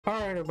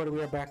Alright everybody,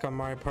 we are back on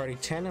Mario Party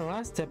 10. In the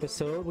last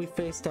episode, we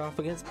faced off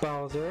against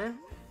Bowser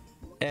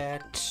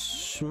at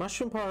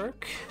Mushroom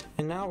Park,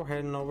 and now we're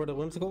heading over to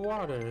Whimsical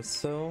Waters,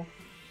 so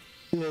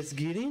let's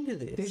get into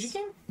this. Did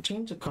you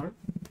change the card?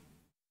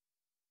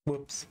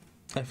 Whoops.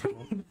 I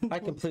forgot. I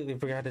completely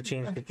forgot to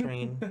change the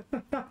train.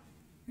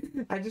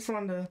 I just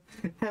wanted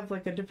to have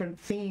like a different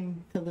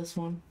theme to this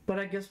one, but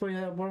I guess we're in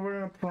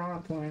a Piranha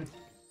Plant.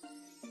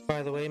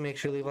 By the way, make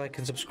sure you leave a like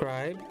and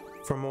subscribe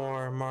for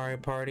more Mario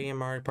Party and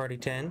Mario Party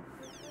 10.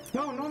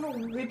 No,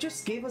 it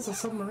just gave us a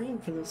submarine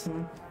for this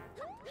one.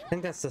 I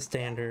think that's the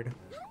standard.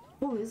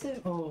 Oh, is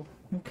it? Oh,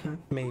 okay.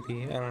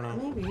 Maybe, I don't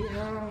know. Maybe,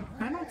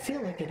 I don't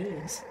feel like it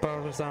is.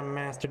 Bowser's on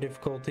Master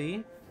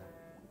Difficulty.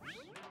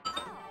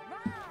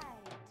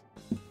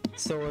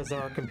 So is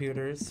our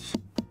computers.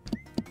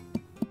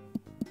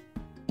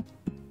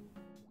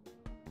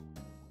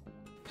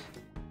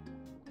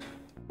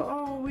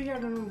 Oh, we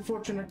had an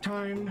unfortunate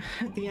time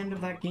at the end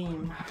of that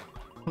game.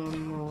 The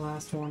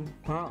last one.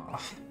 Oh,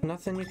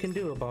 nothing you can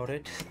do about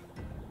it.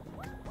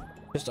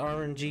 Just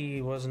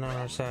RNG wasn't on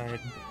our side.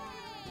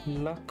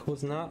 Luck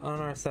was not on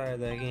our side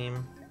that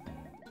game.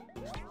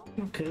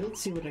 Okay, let's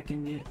see what I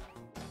can get.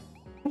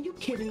 Are you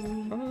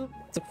kidding me?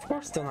 The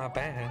four's still not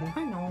bad.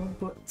 I know,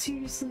 but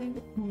seriously,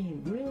 I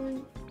mean,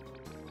 really?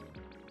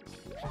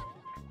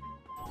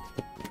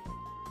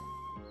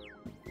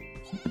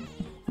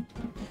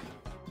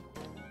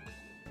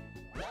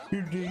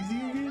 You're Daisy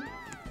again?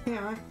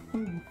 Yeah,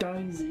 I'm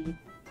Daisy.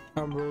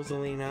 I'm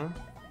Rosalina.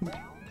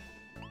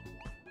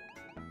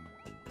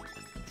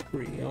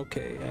 3,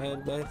 okay.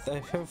 I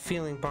have a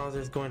feeling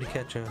Bowser's going to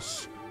catch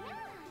us.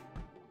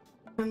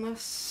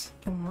 Unless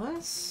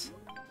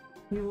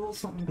you roll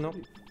something. Nope.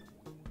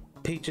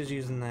 Peach is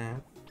using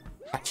that.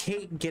 I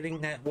hate getting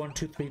that 1,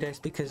 2, 3 dice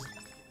because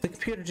the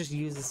computer just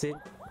uses it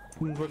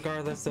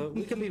regardless of.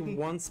 We could be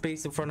one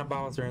space in front of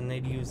Bowser and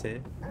they'd use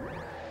it.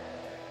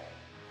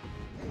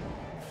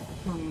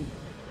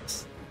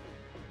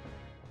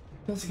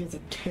 Unless he gets a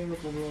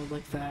terrible roll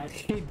like that.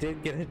 He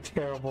did get a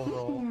terrible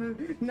roll.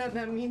 No,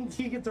 that means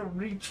he gets a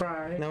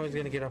retry. Now he's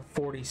gonna get a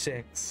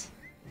 46.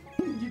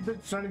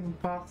 That's not even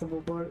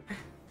possible, but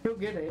he'll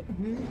get it.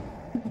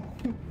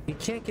 He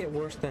can't get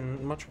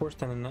much worse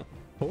than enough.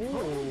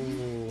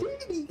 Oh,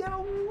 He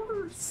got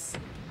worse.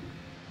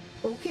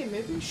 Okay,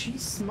 maybe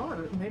she's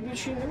smart. Maybe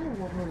she knew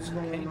what was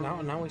going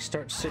on. Now we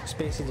start 6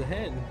 spaces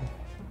ahead.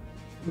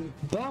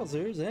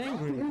 Bowser's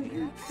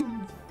angry.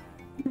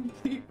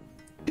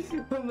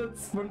 Well,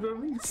 that's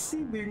fundamentally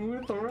seething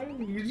with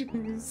rage.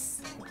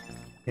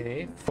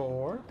 Okay,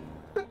 4.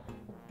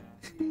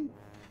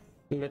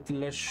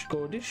 Let's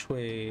go this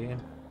way.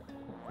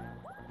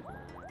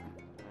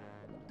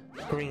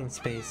 Green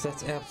space.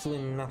 That's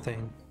absolutely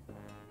nothing.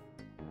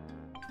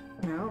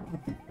 No.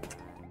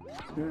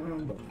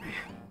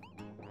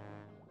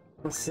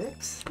 A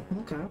 6?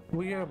 Okay.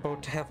 We are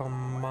about to have a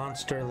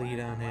monster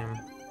lead on him.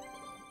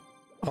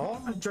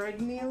 Oh, A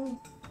dragon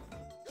eel?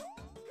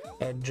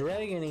 a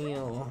dragon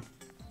eel.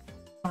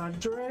 A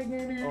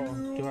dragon eel?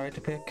 Oh, do I have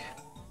to pick?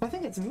 I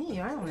think it's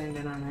me. I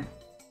landed on it.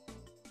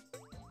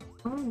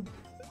 Oh.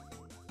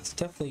 It's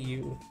definitely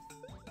you.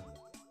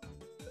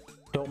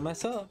 Don't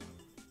mess up.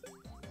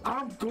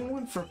 I'm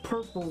going for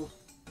purple.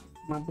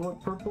 My boy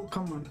Purple,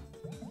 come on.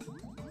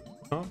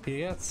 Oh,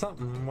 you got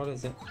something. What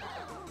is it?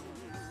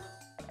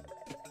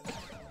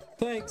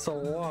 Thanks a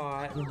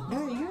lot.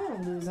 Yeah, you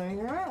didn't lose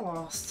anything. I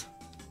lost.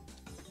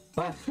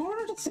 What?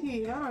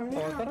 Yeah. Oh,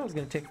 I thought I was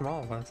gonna take from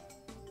all of us.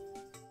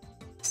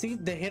 See,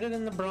 they hit it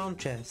in the brown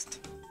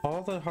chest.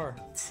 All the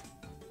hearts.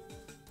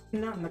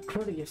 Not in the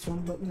prettiest one,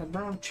 but in the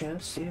brown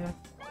chest, yeah.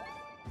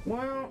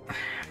 Well,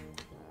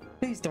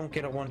 Please don't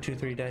get a 1, 2,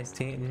 3 dice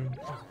team.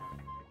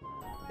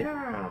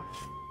 yeah.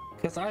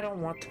 Because I don't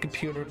want the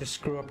computer to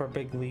screw up our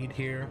big lead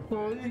here.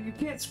 Well, you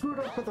can't screw it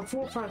up with a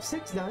 4, 5,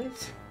 6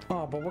 dice.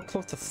 Oh, but we're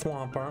close to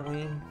Swamp, aren't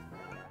we?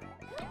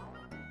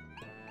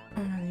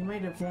 You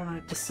might have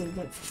wanted to save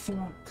that for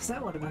 4, because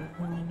that would have been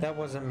annoying. That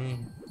wasn't me.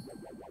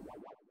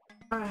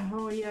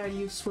 Oh yeah,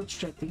 you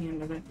switched at the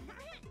end of it.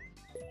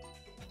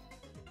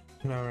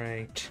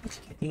 Alright.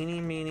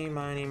 Eeny, meeny,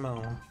 miny,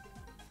 mo.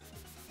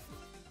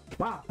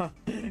 Wow.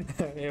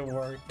 It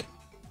worked.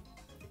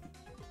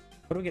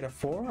 What do we get, a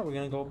 4? Are we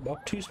gonna go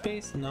up 2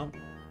 space? No.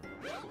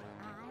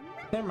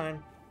 Never mind.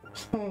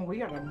 Oh, we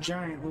got a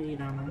giant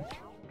lead on him.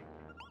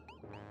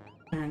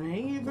 An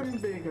even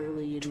bigger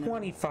lead.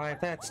 25,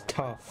 that's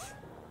tough.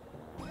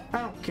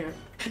 I don't care.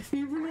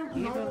 Even if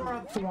we're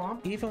at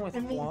Thwomp, Even with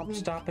Thwomp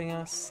stopping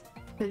us,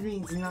 it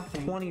means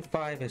nothing.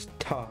 25 is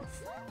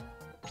tough.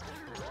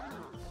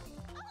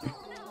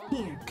 He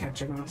ain't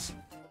catching us.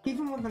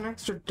 Even with an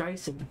extra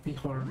dice, it would be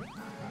hard.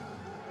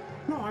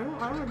 No, I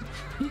don't.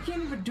 He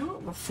can't even do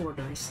it with 4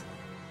 dice.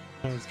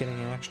 Oh, he's getting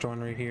an extra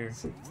one right here.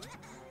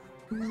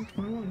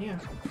 21, yeah.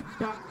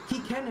 Yeah, he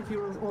can if he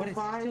rolls all But it's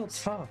still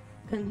 5s. tough.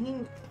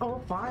 And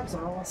all 5s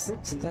are all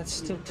 6s. That's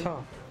still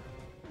tough.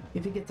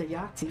 If you get the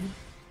Yahtzee.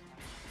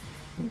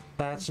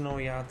 That's no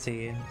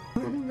Yahtzee.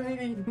 That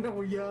ain't no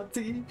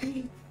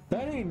Yahtzee.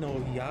 That ain't no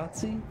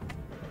Yahtzee.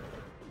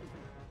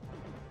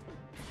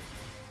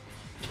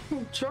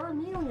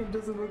 Charmeleon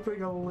doesn't look like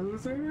a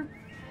loser.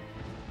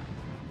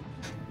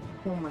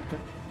 Oh my god.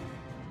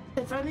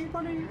 If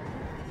anybody...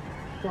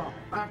 Well,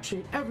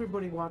 actually,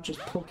 everybody watches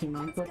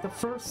Pokemon, but the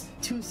first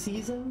 2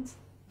 seasons,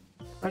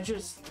 I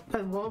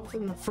love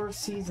in the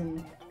first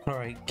season.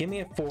 Alright, give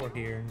me a 4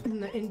 here. In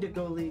the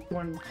Indigo League,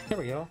 when There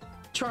we go.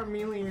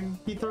 Charmeleon,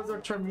 he throws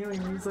out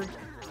Charmeleon, he's like,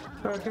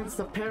 against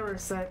the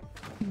Paris that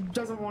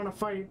doesn't want to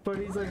fight, but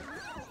he's like,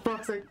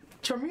 Brock's like,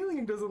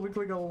 Charmeleon doesn't look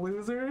like a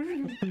loser.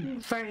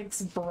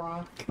 Thanks,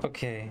 Brock.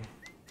 Okay.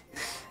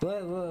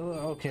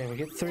 Okay, we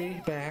get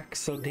 3 back,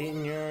 so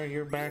Dayton,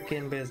 you're back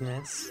in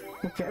business.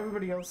 Okay,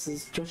 everybody else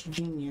is just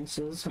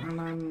geniuses,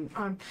 and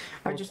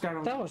I just got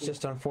on. That was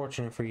just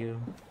unfortunate for you.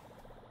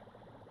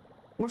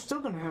 We're still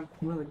gonna have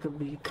really good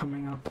lead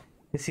coming up.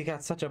 Because he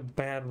got such a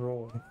bad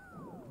roll.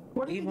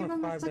 What did you Even give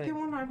him the 5 second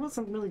one? I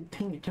wasn't really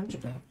paying attention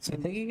to that. I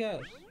think he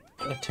got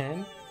a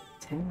 10.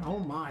 10? Oh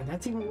my,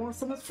 that's even worse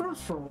than his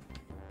first roll.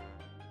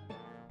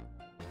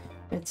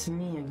 It's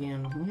me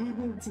again.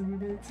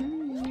 It's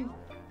me.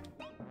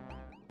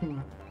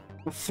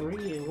 A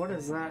 3? What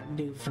does that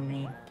do for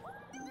me?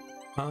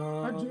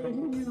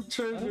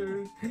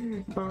 Treasure.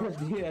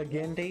 Yeah,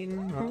 again,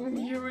 Dayton?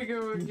 Here we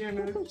go again.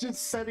 It's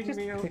just setting Just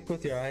me up. pick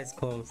with your eyes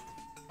closed.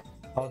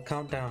 I'll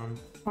count down.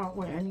 Oh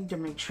wait, I need to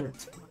make sure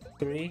it's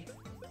 3,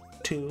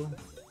 2,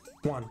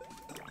 1.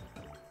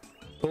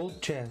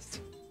 Gold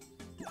chest.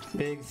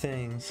 Big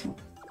things.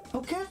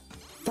 okay.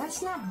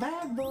 That's not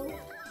bad though.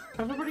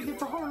 Everybody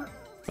gets a heart.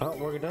 Oh,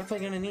 we're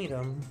definitely gonna need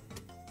them.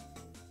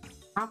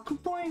 I'm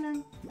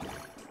complaining.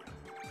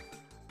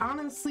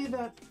 Honestly,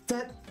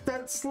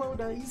 that slow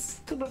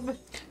dice could have been.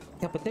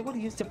 Yeah, but they would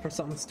have used it for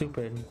something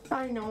stupid.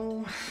 I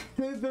know.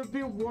 There'd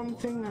be one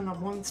thing and a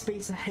one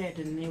space ahead,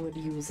 and they would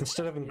use it.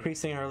 Instead of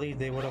increasing our lead,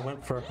 they would have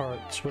went for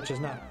hearts, which is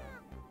not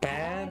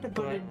bad,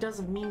 But it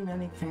doesn't mean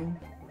anything.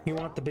 you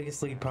want the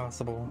biggest lead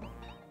possible.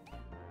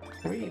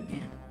 3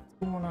 again.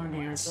 What's going on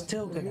here?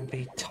 Still gonna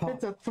be tough.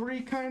 It's a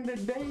 3 kind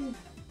of day.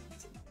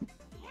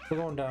 We're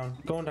going down.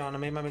 Going down. I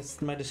made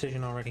my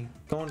decision already.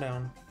 Going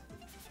down.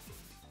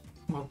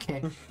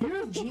 Okay.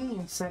 You're a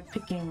genius at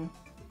picking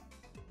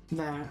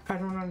that. I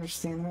don't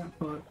understand that,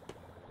 but...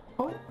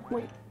 Oh,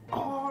 wait.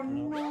 Oh,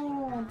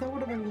 no. That would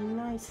have been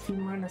nice if you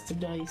minus the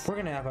dice. We're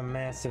gonna have a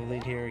massive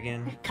lead here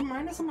again. Can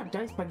minus my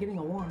dice by getting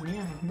a 1.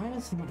 Yeah,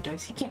 minus my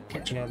dice. He can't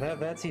catch it. Yeah,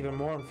 that's even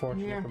more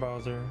unfortunate Yeah. for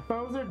Bowser.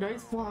 Bowser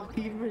dice block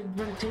even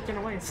been taken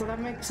away, so that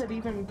makes it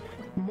even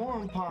more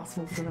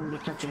impossible for them to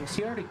catch us.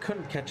 He already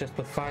couldn't catch us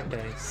with 5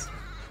 dice.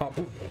 Oh,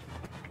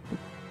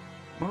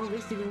 Well, at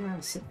least he didn't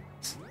have 6.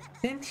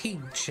 didn't he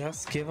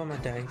just give him a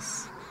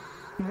dice?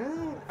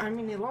 Well, I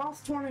mean, he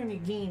lost 1 and he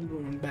gained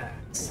 1 back.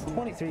 So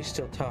 23 is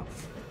still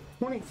tough.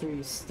 23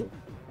 is still...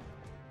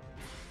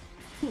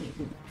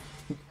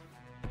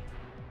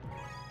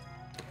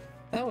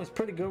 That was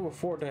pretty good with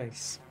 4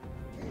 dice.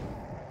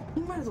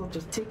 He might as well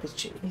just take his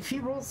chance. If he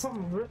rolls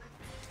something...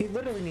 He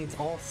literally needs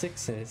all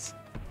 6s.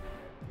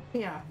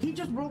 Yeah, he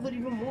just rolled it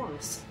even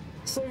worse.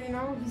 So, you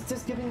know, he's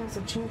just giving us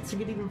a chance to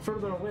get even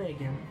further away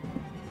again.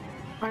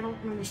 I don't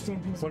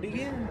understand his... What do you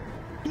get?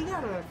 He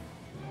got a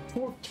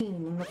 14,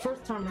 and the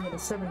first time he got a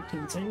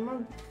 17,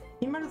 so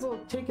he might as well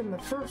have taken the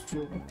first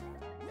roll.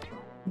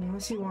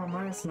 Unless you want to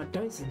minus my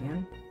dice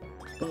again.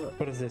 But...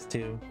 What does this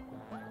do?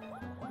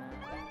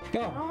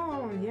 Go!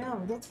 Oh, yeah,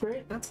 that's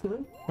great. That's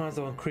good. Might as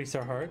well increase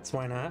our hearts.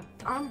 Why not?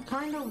 I'm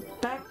kind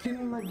of back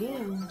in the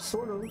game,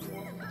 sort of.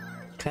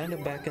 Kind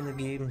of back in the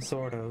game,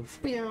 sort of.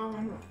 Yeah,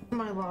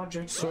 my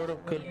logic. Sort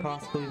of could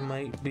possibly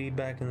might be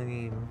back in the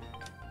game.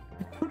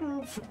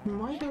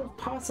 Might have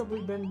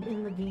possibly been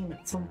in the game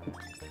at some point.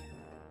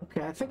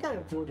 Okay, I think I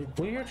avoided.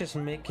 We are just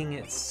making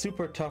it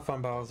super tough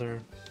on Bowser.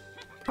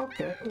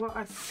 Okay, well,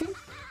 I think...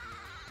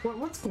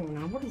 What's going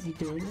on? What is he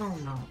doing? Oh,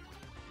 no.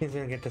 He's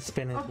gonna get to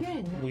spin his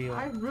Again, wheel.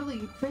 I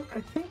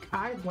think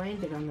I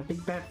landed on the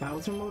Big Bad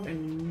Bowser mode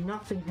and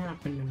nothing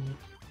happened to me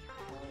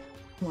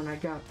when I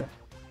got that.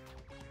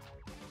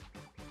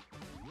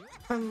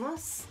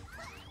 Unless,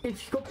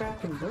 if you go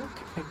back and look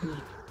at me.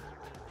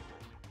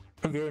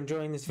 If you're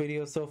enjoying this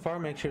video so far,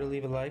 make sure to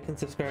leave a like and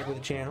subscribe to the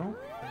channel.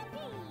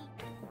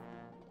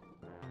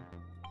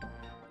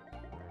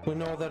 We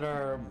know that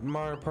our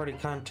Mario Party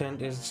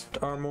content is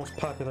our most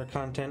popular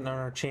content on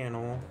our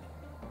channel.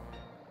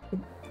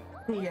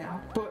 Yeah,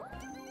 but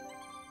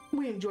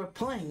we enjoy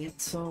playing it,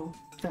 so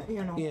that,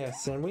 you know.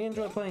 Yes, and we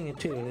enjoy playing it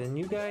too, and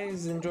you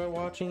guys enjoy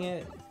watching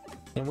it,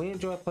 and we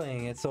enjoy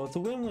playing it, so it's a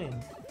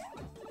win-win.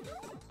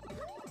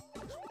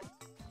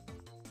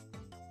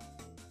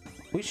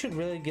 We should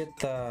really get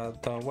the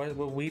what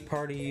we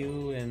party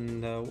you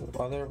and the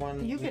other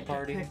one You we get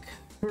party. to pick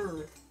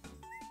her.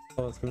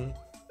 Oh, it's me.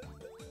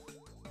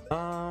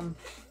 I'm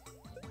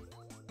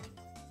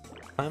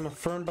a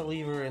firm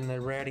believer in the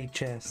ratty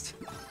chest.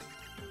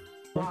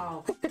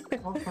 Wow.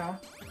 Okay.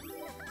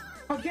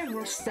 Again,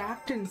 we're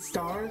stacked in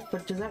stars,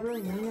 but does that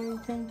really mean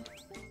anything?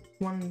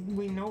 When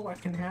we know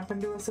what can happen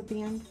to us at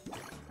the end?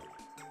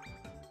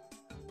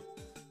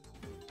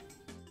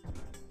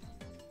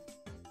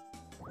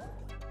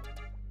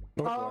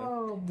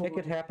 Oh boy. It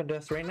could happen to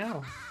us right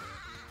now.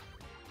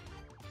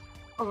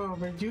 Oh,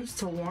 reduced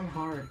to 1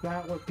 heart.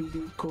 That would be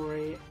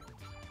great.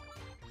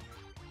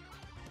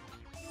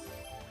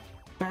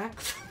 Back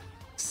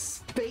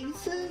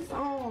spaces?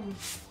 Oh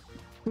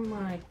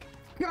my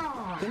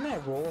god. Didn't I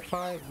roll a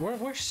 5?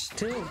 We're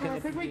still gonna I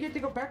think we get to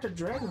go back to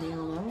Dragon, you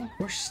know?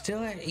 We're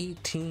still at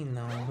 18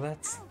 though.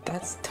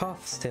 That's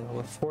tough still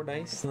with 4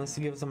 dice unless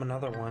you give them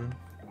another one.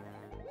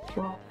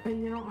 Well,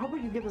 you know, how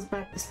about you give us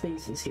back the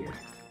spaces here?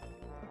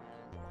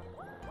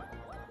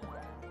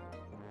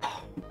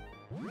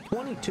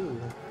 22.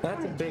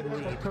 That's a big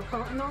lead.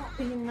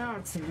 No,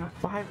 it's not.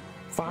 5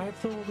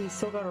 though. We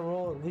still gotta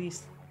roll at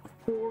least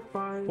 4,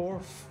 5,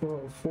 4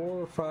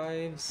 or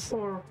 5s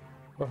or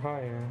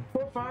higher.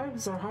 4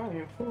 5s or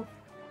higher.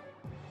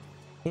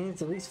 He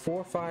needs at least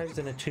 4 5s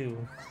and a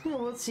 2.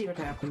 Well, let's see what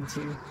happens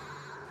here.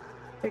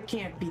 It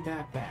can't be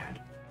that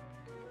bad.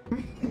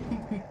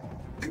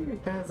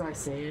 As I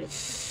say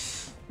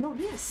it. No,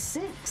 he has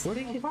 6. Where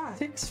did he get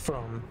 6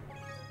 from?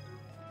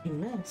 He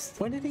missed.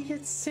 When did he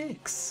get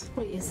 6?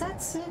 Wait, is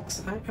that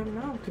 6? I'm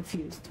now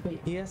confused.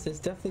 Wait. Yes, it's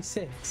definitely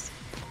 6.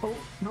 Oh,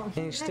 no.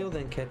 And he still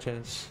didn't catch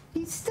us.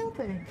 He still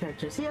didn't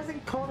catch us. He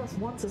hasn't caught us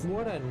once.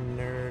 What a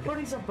nerd. But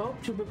he's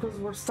about to because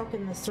we're stuck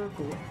in the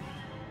circle.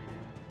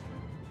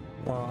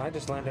 Well, I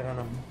just landed on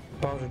a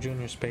Bowser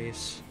Jr.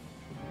 space.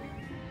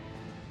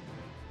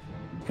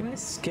 Can I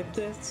skip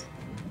this?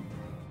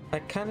 I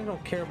kind of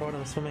don't care about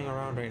him swimming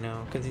around right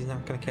now because he's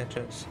not going to catch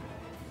us.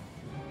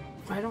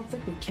 I don't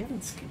think we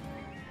can skip.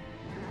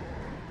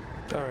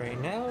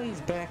 Alright, now he's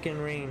back in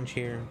range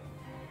here.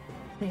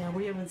 Yeah,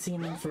 we haven't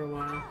seen him for a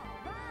while.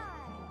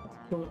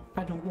 But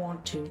I don't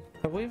want to.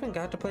 Have we even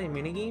got to play a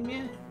minigame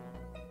yet?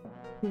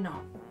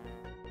 No.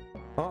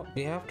 Oh,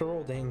 you have to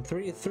roll, Dane.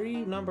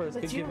 Three numbers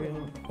could give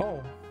you...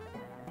 Oh.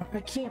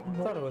 I can't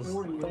roll Thought it was...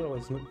 for you. Thought it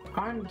was...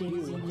 I'm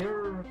Daisy,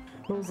 you're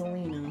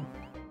Rosalina.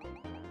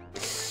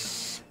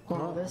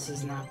 Well, this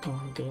is not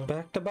going good.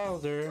 Back to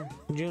Bowser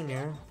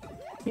Jr.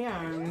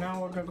 Yeah, and now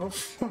we're gonna go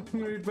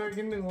right back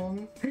into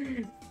him.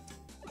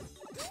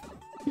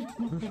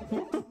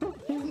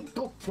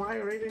 Go fly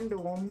right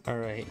into him.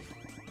 Alright.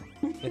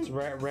 It's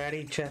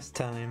ratty chest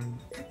time.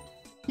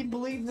 He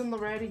believes in the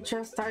ratty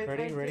chest type.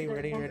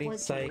 Ready,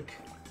 psych.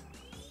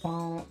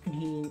 Well,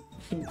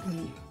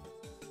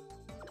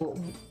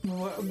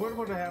 what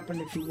would have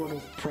happened if you would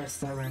have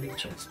pressed that ratty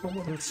chest?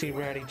 Let's see,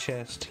 ratty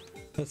chest.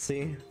 Let's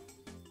see.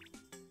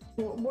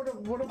 What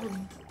have...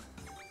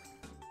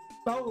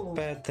 Oh.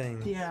 Bad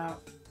things. Yeah.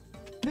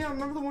 Yeah, I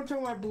remember the one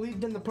time I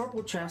believed in the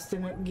purple chest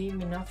and it gave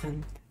me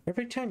nothing.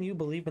 Every time you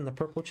believe in the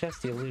purple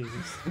chest, you lose.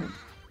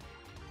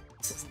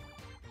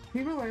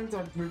 He lands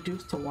on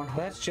reduced to 1 heart.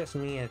 That's just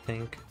me, I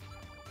think.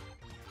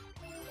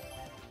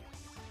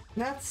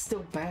 That's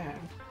still bad.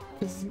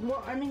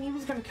 Well, I mean, he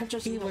was gonna catch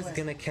us He either was way.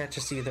 gonna catch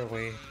us either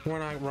way. We're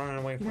not running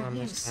away from him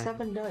this time.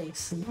 7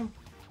 dice.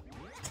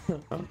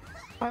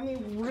 I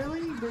mean,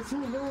 really? Does he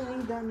really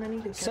need that many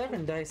to catch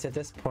 7 dice at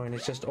this point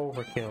is just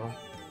overkill.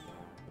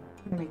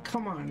 I mean,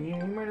 come on. You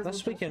might as well...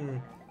 Unless we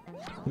can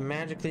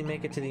magically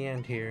make it to the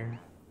end here.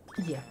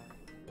 Yeah.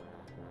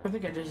 I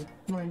think I just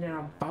landed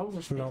on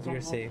Bowser space. Nope,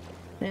 you're safe.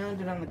 I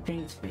landed on the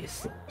green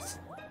space.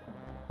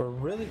 We're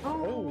really...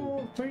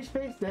 Oh, 3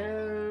 space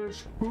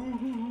dash.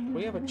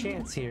 We have a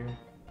chance here.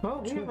 Oh,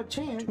 we have a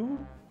chance.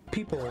 2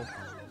 people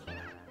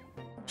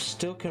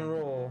still can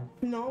roll.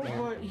 No,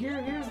 but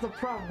here's the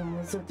problem,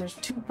 is that there's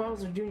 2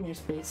 Bowser Jr.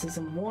 spaces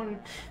and 1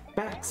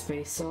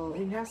 backspace, so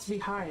it has to be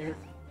higher.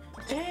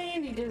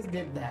 And he just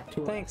did that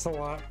to us. Thanks a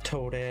lot,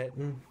 Toadette.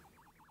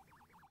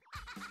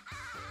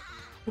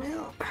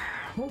 Well,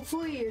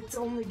 hopefully it's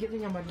only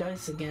giving him a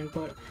dice again,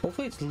 but...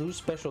 Hopefully it's lose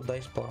special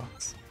dice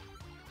blocks.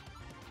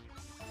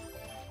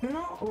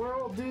 No, we're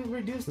all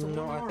reduced to 1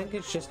 No, I heart. think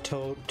it's just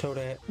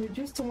Toadette.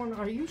 Reduced to 1,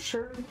 are you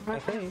sure? I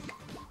think.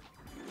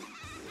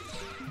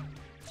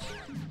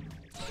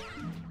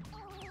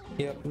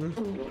 Yep.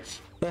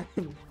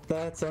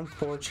 That's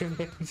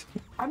unfortunate.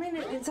 I mean,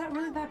 is that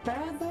really that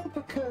bad though?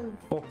 Because...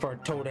 Well, for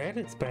Toadette,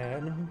 it's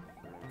bad.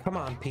 Come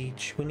on,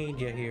 Peach. We need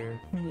you here.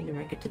 we need to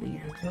make it to the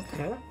end.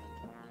 Okay.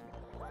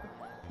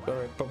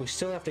 Alright, but we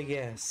still have to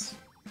guess.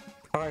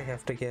 I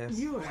have to guess.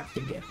 You have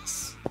to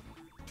guess.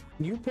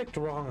 You picked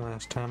wrong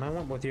last time. I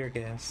went with your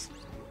guess.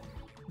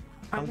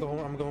 I'm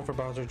going for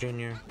Bowser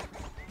Jr.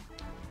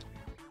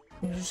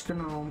 You're just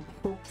gonna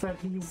hope that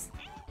he's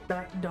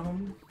that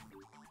dumb.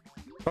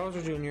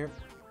 Bowser Jr.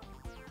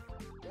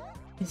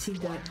 Is he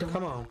that dumb?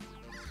 Come on.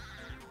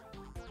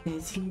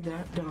 Is he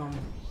that dumb?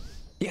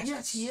 Yes.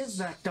 Yes, he is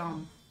that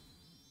dumb.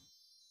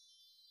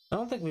 I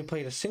don't think we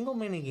played a single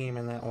mini game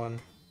in that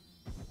one.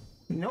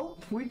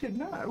 Nope, we did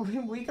not.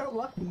 We got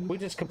lucky. We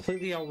just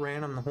completely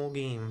outran him the whole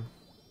game.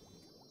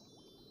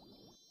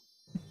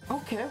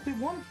 Okay, we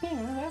won here.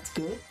 That's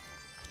good.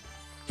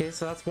 Okay,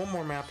 so that's one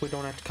more map we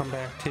don't have to come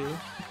back to.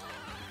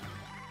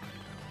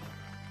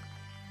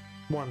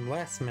 One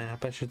less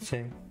map, I should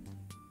say.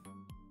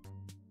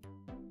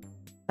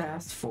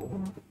 Fast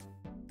forward.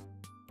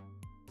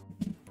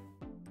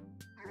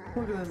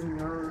 Look at this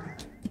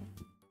nerd.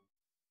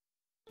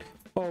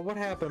 Oh, what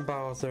happened,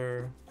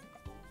 Bowser?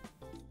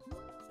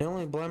 The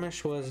only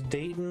blemish was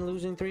Dayton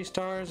losing 3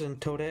 stars and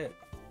Toadette.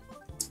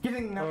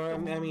 Getting Or,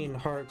 I mean,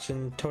 Hearts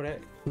and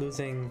Toadette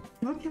losing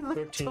Look at the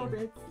 13.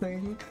 Toadette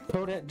thing.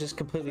 Toadette just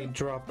completely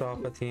dropped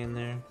off at the end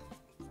there.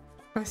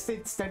 I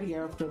stayed steady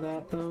after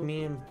that, though.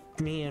 Me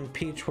and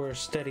Peach were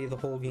steady the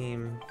whole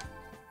game.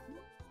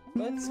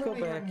 Let's go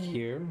back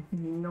here.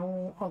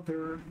 No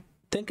other. I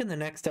think in the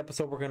next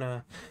episode we're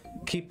gonna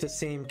keep the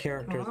same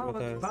characters with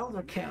us.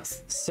 Bowser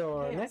Cast. So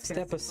our Chaos next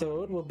Castle.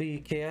 episode will be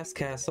Chaos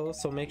Castle.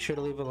 So make sure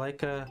to leave a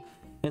like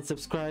and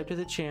subscribe to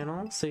the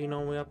channel so you know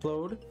when we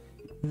upload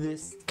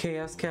this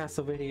Chaos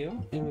Castle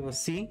video. And we will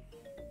see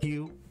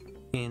you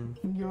in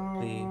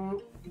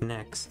the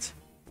next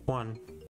one.